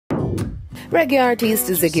Reggae artist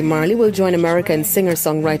Ziggy Marley will join American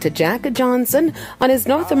singer-songwriter Jack Johnson on his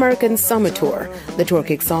North American Summer Tour. The tour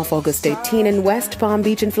kicks off August 18 in West Palm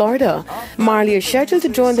Beach in Florida. Marley is scheduled to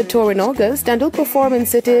join the tour in August and will perform in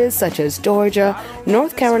cities such as Georgia,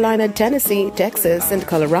 North Carolina, Tennessee, Texas, and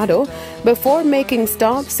Colorado before making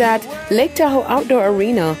stops at Lake Tahoe Outdoor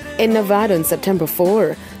Arena in Nevada on September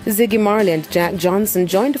 4. Ziggy Marley and Jack Johnson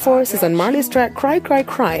joined forces on Marley's track Cry Cry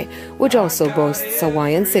Cry, which also boasts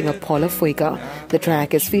Hawaiian singer Paula Fuega. The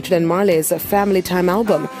track is featured on Marley's Family Time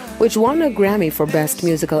album, which won a Grammy for Best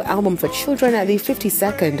Musical Album for Children at the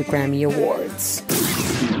 52nd Grammy Awards.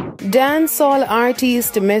 Dancehall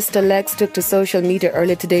artist Mr. Lex took to social media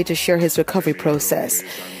earlier today to share his recovery process.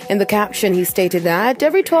 In the caption, he stated that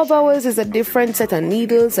every 12 hours is a different set of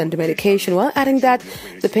needles and medication, while adding that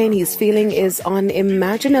the pain he's feeling is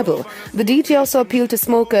unimaginable. The DJ also appealed to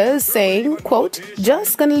smokers, saying, quote,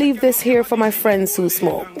 "Just gonna leave this here for my friends who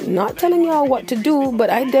smoke. Not telling y'all what to do, but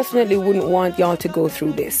I definitely wouldn't want y'all to go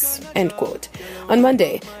through this." End quote. On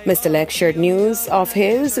Monday, Mr. Lex shared news of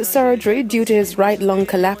his surgery due to his right lung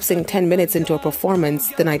collapsing 10 minutes into a performance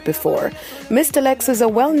the night before. Mr. Lex is a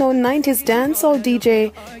well-known 90s dancehall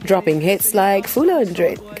DJ, dropping hits like Full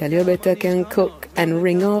 100, Girl You Better Can Cook, and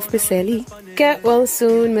Ring Off Biselli. Get well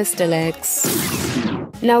soon, Mr. Lex.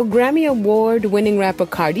 Now, Grammy Award-winning rapper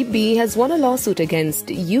Cardi B has won a lawsuit against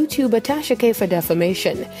YouTuber Tasha K for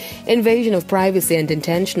defamation, invasion of privacy, and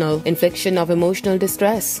intentional infliction of emotional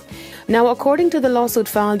distress. Now, according to the lawsuit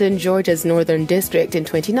filed in Georgia's Northern District in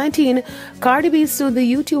 2019, Cardi B sued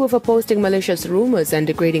the YouTuber for posting malicious rumors and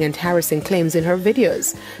degrading and harassing claims in her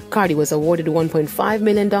videos. Cardi was awarded $1.5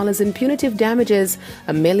 million in punitive damages,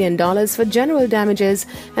 $1 million for general damages,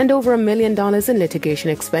 and over $1 million in litigation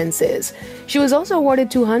expenses. She was also awarded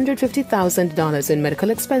 $250,000 in medical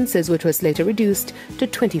expenses, which was later reduced to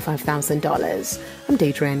 $25,000. I'm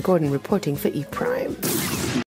Deidre Ann Gordon reporting for E! Prime.